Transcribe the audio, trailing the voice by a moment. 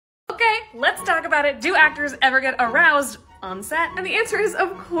Okay, let's talk about it. Do actors ever get aroused on set? And the answer is,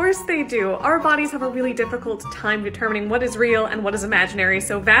 of course they do. Our bodies have a really difficult time determining what is real and what is imaginary,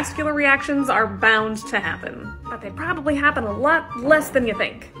 so vascular reactions are bound to happen. But they probably happen a lot less than you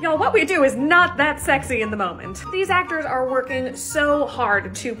think. Y'all, what we do is not that sexy in the moment. These actors are working so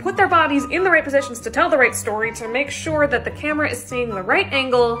hard to put their bodies in the right positions to tell the right story, to make sure that the camera is seeing the right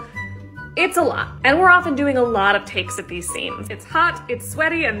angle. It's a lot, and we're often doing a lot of takes at these scenes. It's hot, it's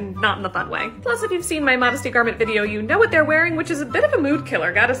sweaty, and not in the fun way. Plus, if you've seen my modesty garment video, you know what they're wearing, which is a bit of a mood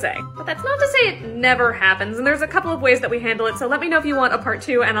killer, gotta say. But that's not to say it never happens, and there's a couple of ways that we handle it, so let me know if you want a part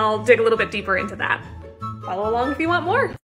 2, and I'll dig a little bit deeper into that. Follow along if you want more.